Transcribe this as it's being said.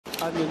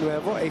Ano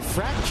Nuevo, a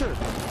fracture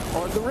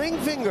on the ring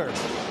finger.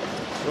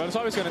 Well, it's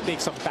always going to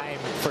take some time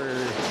for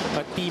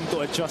a team to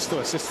adjust to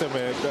a system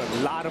with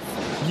a lot of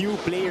new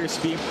players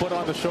being put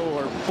on the show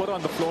or put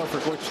on the floor for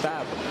Coach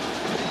Tab.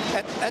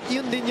 At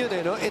yun din yun,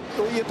 eh, no?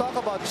 When you talk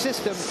about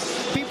system,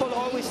 people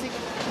always think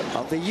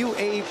of the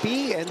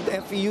UAAP, and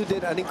FEU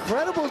did an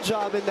incredible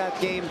job in that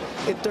game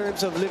in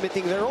terms of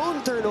limiting their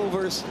own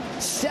turnovers.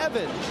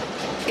 7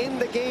 in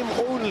the game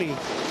only.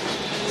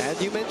 And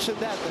you mentioned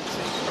that.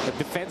 The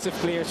defensive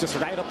players just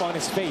right up on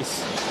his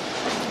face.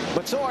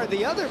 But so are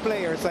the other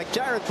players, like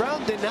Jared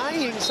Brown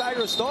denying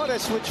Cyrus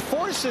Torres, which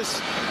forces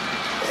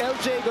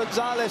LJ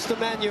Gonzalez to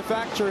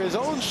manufacture his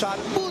own shot.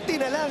 Buti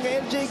na lang,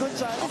 LJ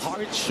Gonzalez. A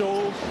hard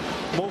show.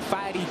 Mo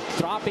Fadi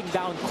dropping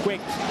down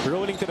quick,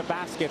 rolling to the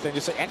basket, and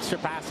just an extra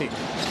passing.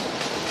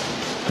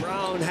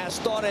 Brown has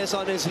Torres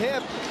on his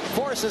hip,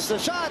 forces the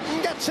shot,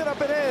 and gets it up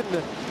and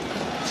in.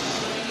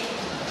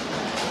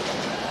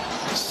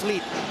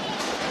 Sleep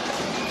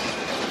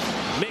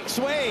makes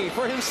way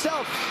for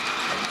himself.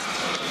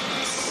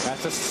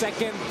 That's a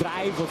second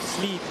drive of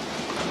Sleep.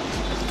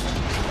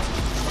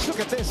 Look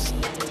at this.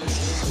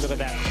 Look at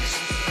that.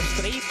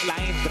 Straight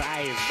line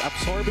drive,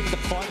 absorbing the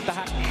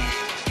contact,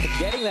 and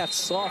getting that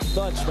soft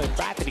touch by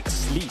Patrick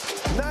Sleep.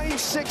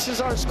 9-6 is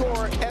our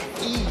score.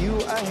 FEU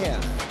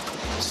ahead.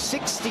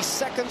 60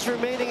 seconds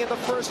remaining in the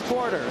first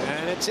quarter,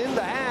 and it's in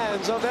the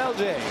hands of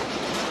LJ.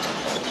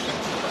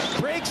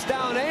 Breaks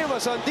down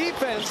Amos on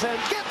defense and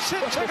gets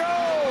it to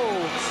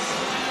go.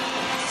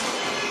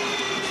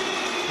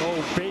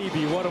 Oh,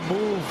 baby, what a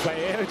move by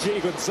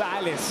LJ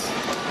Gonzalez.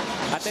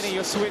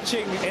 Ateneo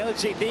switching,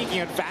 LJ taking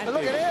advantage. And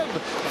look at him,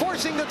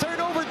 forcing the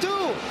turnover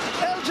too.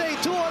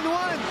 LJ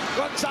 2-on-1.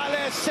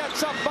 Gonzalez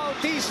sets up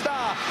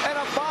Bautista, and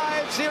a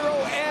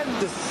 5-0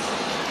 end.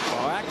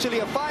 Well, actually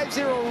a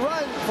 5-0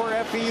 run for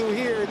FEU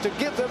here to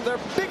give them their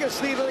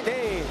biggest lead of the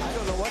game. I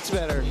don't know what's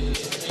better,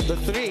 the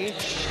 3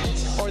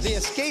 or the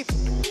escape.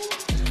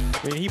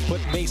 I mean, he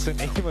put Mason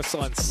Amos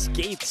on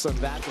skates on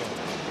that one.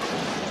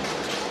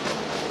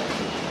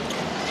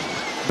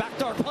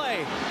 Backdoor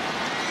play.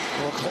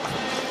 Look,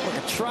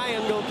 a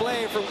triangle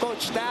play from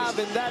Coach Tab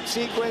in that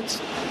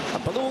sequence.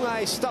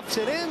 Balungay stuffs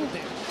it in.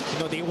 You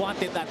know, they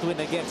wanted that win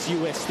against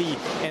UST,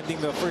 ending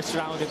the first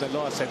round in the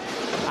loss. And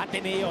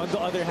Ateneo, on the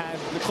other hand,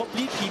 the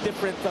completely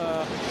different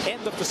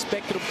end of the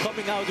spectrum,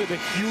 coming out with a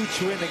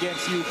huge win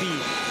against UP.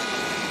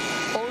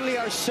 Only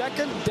our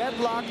second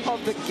deadlock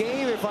of the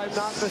game, if I'm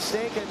not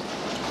mistaken.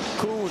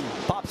 Kuhn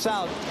pops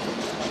out.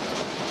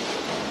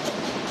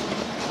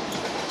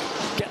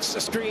 Gets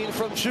the screen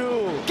from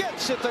Chu.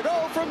 Gets it to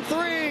go from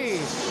 3.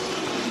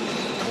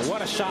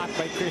 What a shot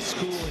by Chris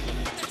Kuhn.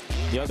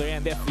 The other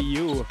end,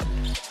 FEU.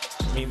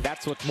 I mean,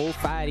 that's what Mo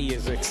Fadi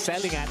is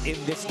excelling at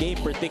in this game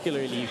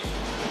particularly.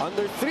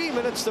 Under 3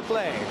 minutes to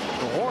play.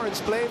 The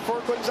Horns play for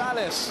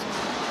Gonzalez.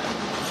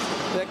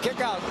 The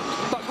kick out.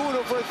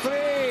 Baguno for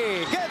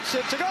 3. Gets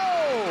it to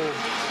go.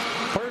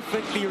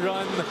 Perfectly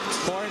run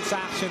Horns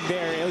action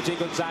there. LJ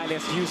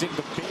Gonzalez using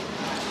the big.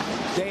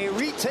 They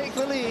retake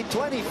the lead,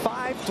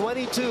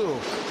 25-22.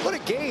 What a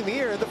game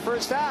here in the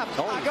first half.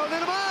 Agaw na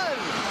naman.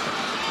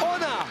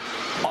 Ona,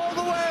 all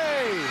the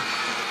way.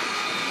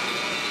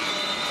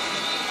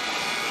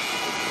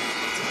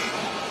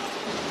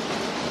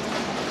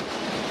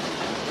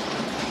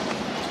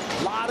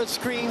 A lot of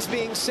screens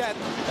being set,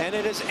 and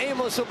it is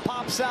Amos who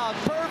pops out.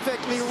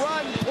 Perfectly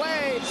run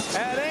play,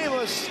 and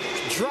Amos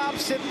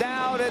drops it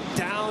down, and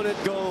down it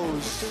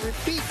goes. To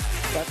repeat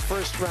that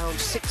first round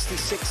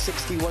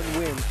 66-61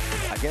 win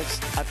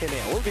against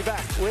Ateneo. We'll be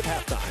back with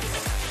halftime.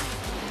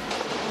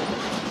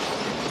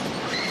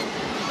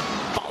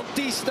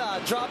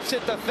 Bautista drops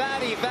it to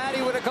Fadi.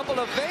 Fadi with a couple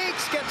of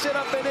fakes, gets it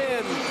up and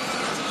in.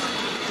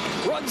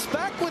 Runs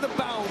back with a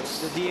bounce.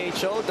 The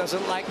DHO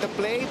doesn't like the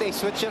play. They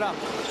switch it up.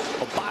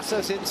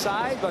 Obasa's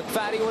inside, but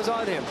Fadi was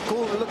on him.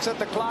 Kuhn looks at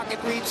the clock.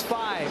 It reads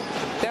 5.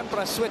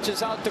 Tempra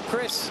switches out to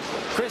Chris.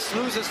 Chris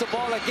loses the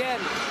ball again.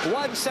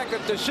 1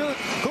 second to shoot.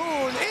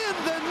 Kuhn in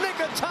the nick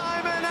of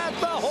time and at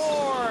the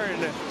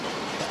horn.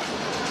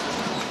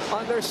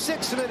 Under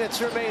 6 minutes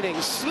remaining.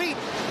 Sleep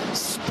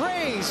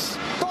sprays.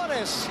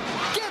 Torres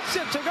gets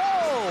it to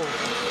go.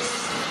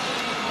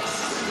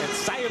 And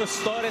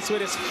Cyrus Torres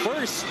with his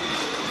first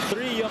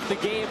 3 of the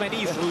game, and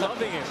he's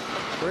loving it.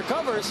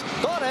 Recovers.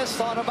 Torres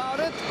thought about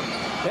it.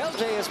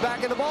 LJ is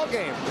back in the ball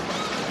game.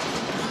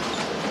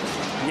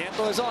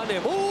 Nieto is on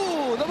him.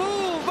 Ooh, the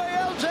move by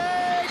LJ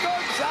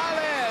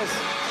Gonzalez.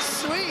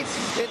 Sweet.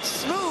 It's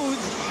smooth.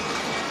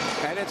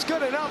 And it's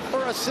good enough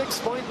for a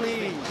 6-point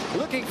lead.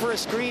 Looking for a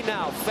screen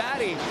now.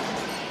 Fadi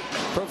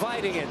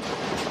providing it.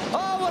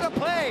 Oh, what a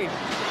play.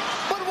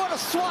 But what a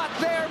swat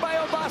there by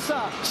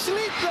Obasa.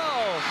 Sleep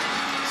though.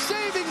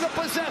 Saving the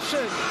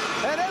possession.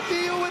 And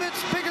FEU with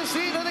its biggest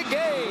lead of the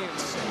game.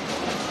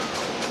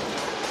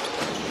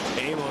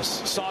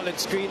 Amos, solid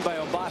screen by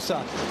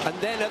Obasa. And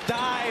then a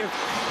dive.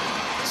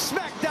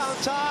 Smackdown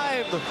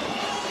time.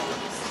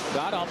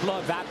 Gotta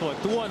applaud that one.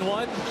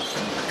 2-on-1.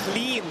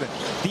 Clean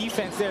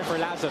defense there for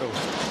Lazaro.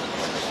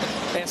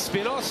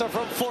 Espinosa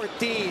from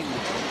 14.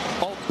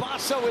 Obasa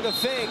Obasa with a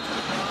fake.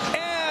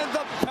 And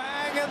the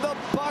bang and the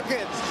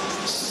bucket.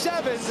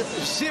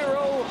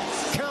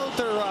 7-0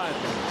 counter run.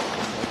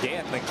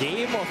 Again, a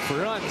game of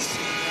runs.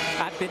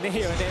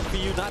 Ateneo and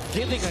FEU not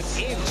giving an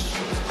inch.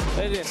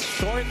 It is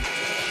short.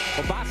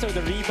 Obasa with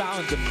the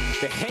rebound.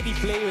 The heady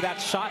play with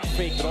that shot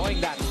fake, drawing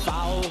that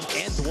foul,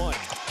 and one.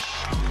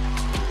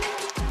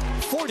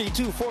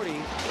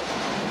 42-40.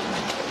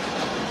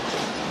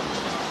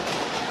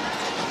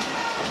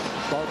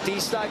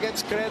 Bautista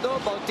against Credo.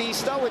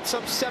 Bautista with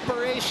some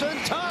separation.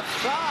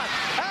 Tough shot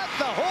at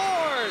the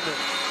horn.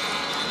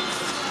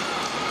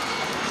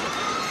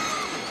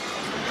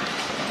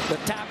 The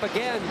tap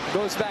again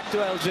goes back to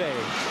LJ.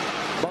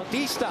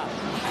 Bautista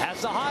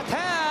has a hot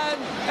hand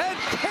and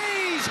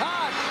pays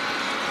hot.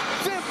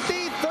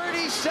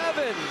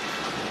 50-37.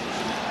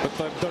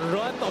 But the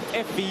run of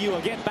FEU,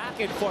 again, back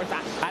and forth.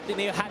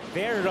 Ateneo had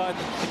their run.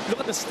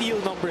 Look at the steal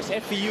numbers.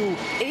 FEU,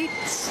 8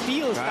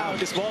 steals now in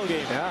this ball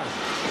game. Yeah.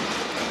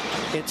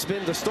 It's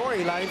been the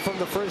storyline from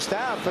the first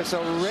half. It's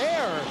a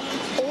rare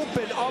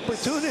open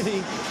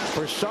opportunity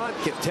for Sean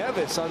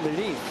Quintevis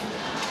underneath.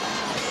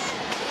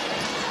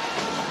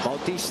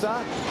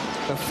 Bautista,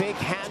 the fake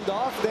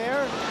handoff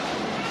there.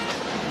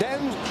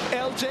 Then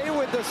LJ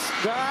with the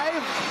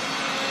drive.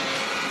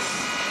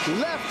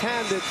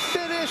 Left-handed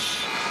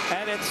finish.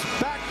 And it's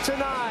back to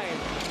 9.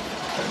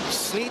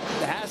 Sleet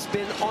has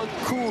been on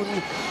Kuhn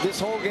this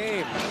whole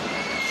game.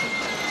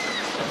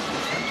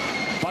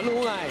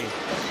 Palungay.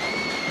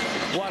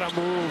 What a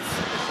move.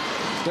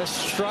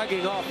 Just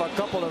shrugging off a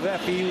couple of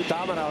FEU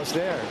Tamaraws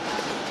there.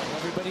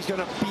 Everybody's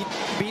going to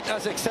beat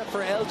us except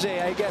for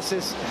LJ, I guess,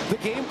 is the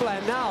game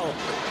plan now.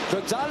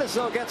 Gonzalez,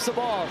 though, gets the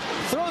ball.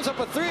 Throws up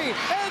a 3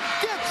 and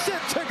gets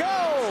it to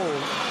go.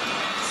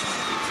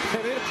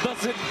 And it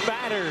doesn't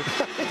matter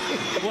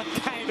what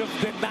kind of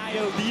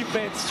denial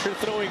defense you're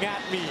throwing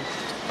at me.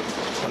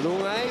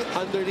 Palungay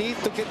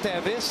underneath to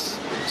Quintevis.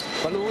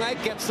 Palungay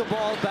gets the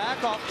ball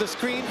back off the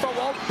screen from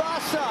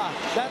Obasa.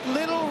 That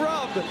little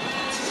rub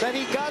that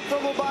he got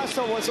from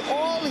Obasa was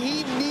all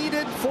he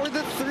needed for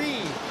the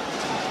 3.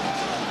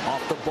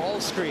 Off the ball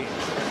screen.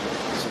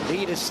 So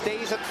lead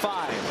stays at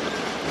 5.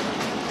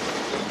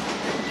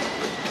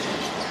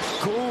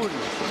 Kuhn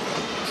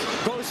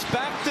goes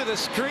back to the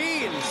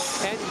screen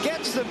and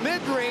gets the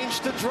mid-range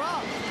to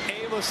drop.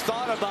 Amos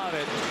thought about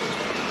it.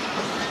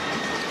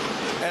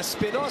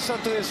 Espinosa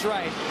to his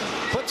right.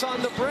 Puts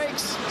on the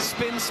brakes.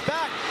 Spins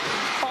back.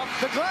 Off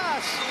the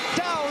glass.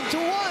 Down to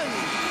 1.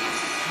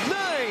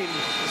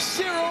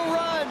 9-0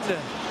 run.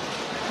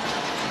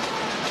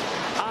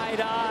 Eye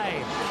to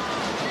eye.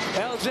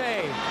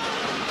 LJ.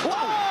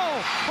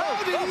 Whoa! How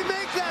did he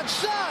make that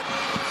shot?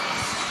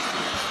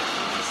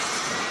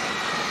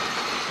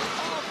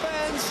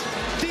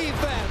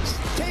 Defense.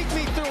 Take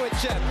me through it,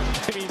 Jen. I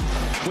mean,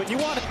 when you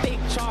want to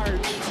take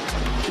charge,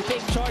 you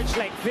take charge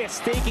like this,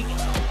 taking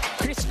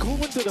Chris Kuhn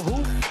to the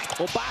hoop,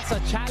 Obasa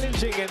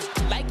challenging, and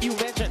like you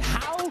mentioned,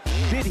 how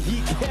did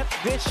he get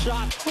this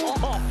shot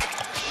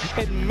off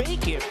and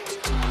make it?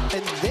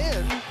 And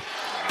then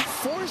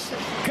force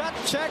gut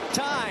check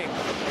time.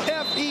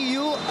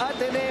 FEU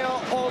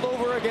Ateneo all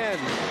over again.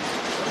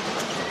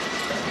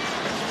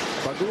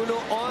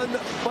 Paguno on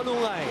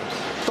Palungay.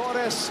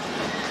 Torres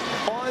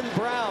on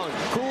Brown.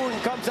 Kuhn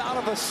comes out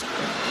of a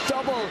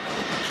double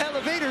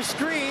elevator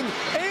screen.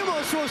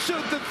 Amos will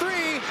shoot the 3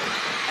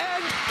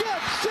 and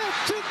gets it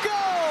to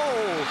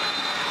go.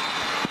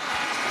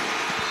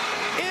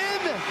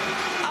 In,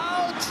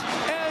 out,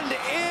 and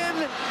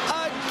in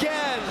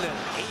again.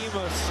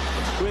 Amos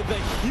with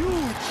a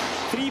huge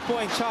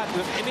three-point shot. It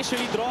was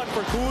initially drawn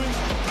for Kuhn.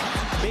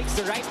 Makes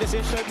the right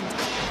decision.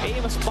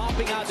 Amos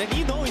popping out, and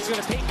you know he's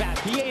going to take that.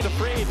 He ain't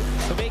afraid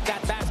to make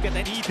that basket,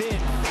 and he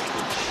did.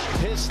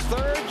 His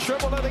 3rd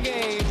triple of the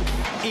game,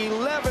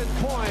 11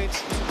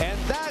 points, and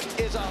that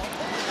is a...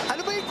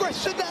 Ano ba yung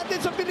question natin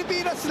sa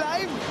Pilipinas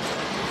Live?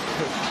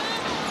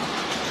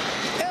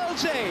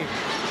 LJ!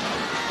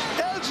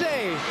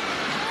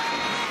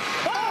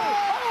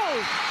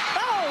 Oh!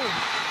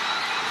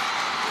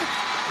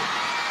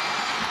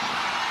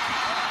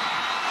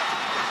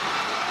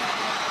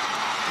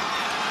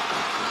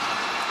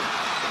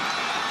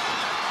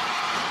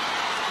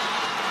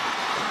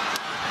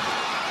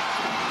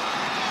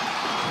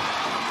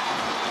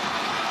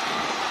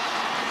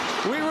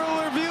 We will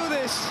review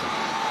this.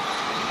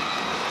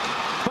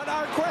 But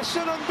our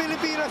question on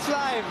Pilipinas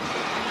Live,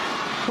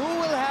 who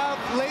will have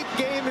late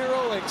game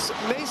heroics?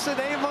 Mason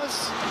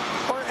Amos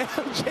or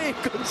LJ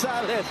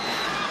Gonzalez?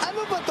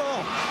 Ano ba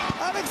to?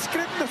 Parang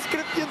script na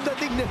script yung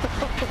dating nito.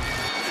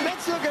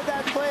 Let's look at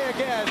that play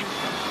again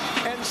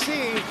and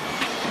see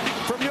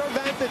from your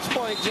vantage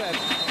point, Jen.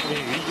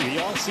 We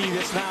all see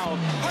this now.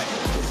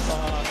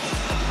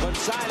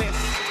 Gonzalez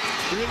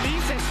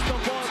releases the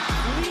ball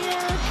clear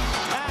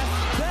as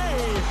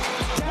day.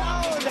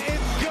 Down it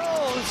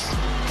goes,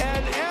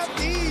 and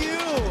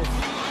FEU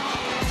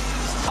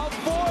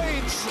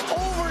avoids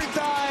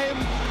overtime,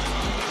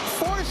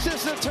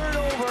 forces a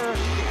turnover.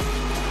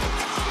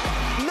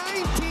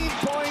 19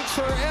 points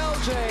for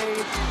LJ,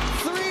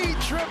 3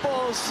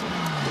 triples. Tamaraws.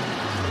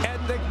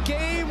 And the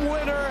game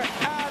winner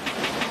at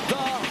the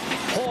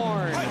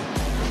horn.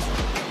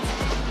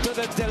 To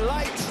the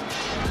delight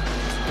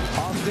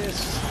of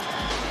this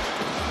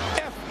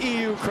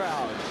FEU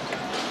crowd.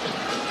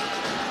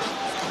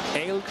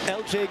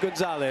 LJ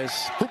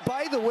Gonzalez, who,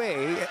 by the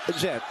way,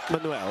 Jet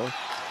Manuel,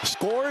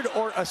 scored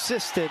or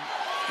assisted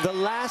the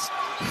last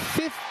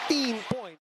 15 points.